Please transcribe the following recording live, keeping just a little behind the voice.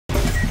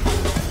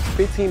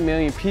15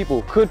 million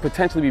people could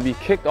potentially be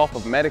kicked off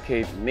of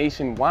Medicaid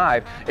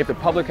nationwide if the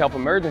public health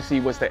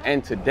emergency was to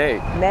end today.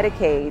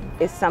 Medicaid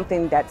is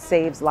something that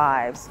saves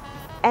lives.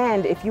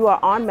 And if you are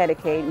on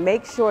Medicaid,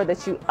 make sure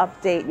that you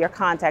update your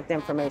contact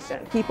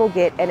information. People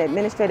get an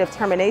administrative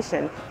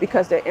termination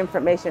because their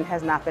information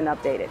has not been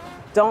updated.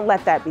 Don't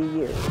let that be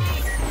you.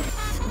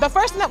 The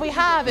first thing that we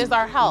have is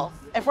our health.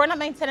 If we're not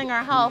maintaining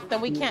our health,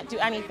 then we can't do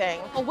anything.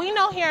 We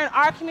know here in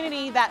our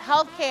community that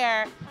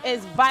healthcare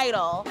is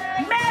vital.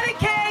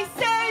 Medicaid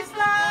saves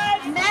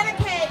lives!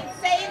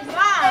 Medicaid saves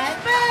lives!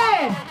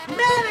 Expand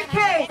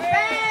Medicaid!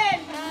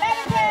 Expand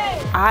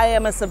Medicaid! I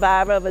am a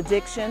survivor of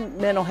addiction,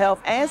 mental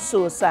health, and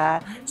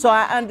suicide, so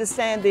I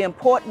understand the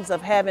importance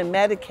of having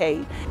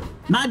Medicaid.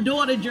 My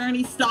daughter's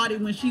journey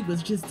started when she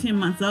was just 10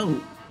 months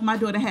old. My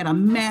daughter had a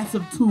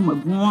massive tumor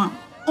growing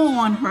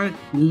on her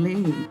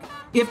leg.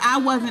 If I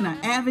wasn't an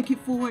advocate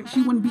for it,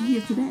 she wouldn't be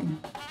here today.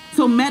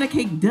 So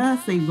Medicaid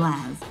does save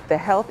lives. The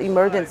health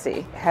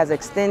emergency has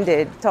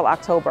extended till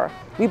October.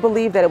 We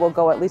believe that it will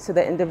go at least to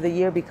the end of the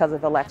year because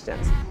of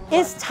elections.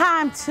 It's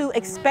time to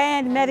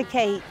expand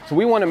Medicaid. So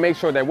we want to make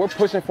sure that we're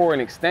pushing for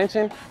an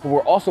extension, but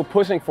we're also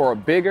pushing for a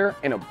bigger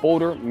and a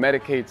bolder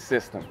Medicaid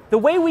system. The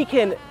way we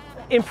can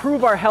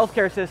improve our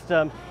healthcare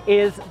system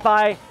is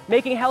by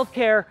making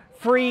healthcare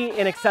free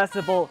and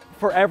accessible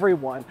for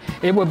everyone.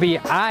 It would be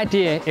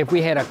ideal if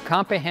we had a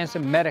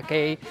comprehensive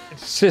Medicaid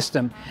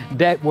system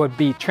that would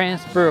be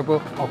transferable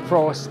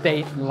across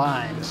state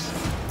lines.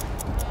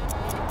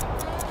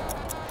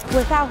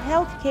 Without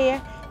health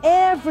care,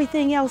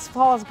 everything else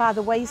falls by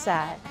the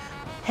wayside.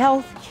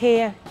 Health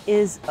care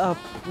is a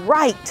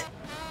right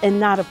and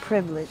not a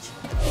privilege.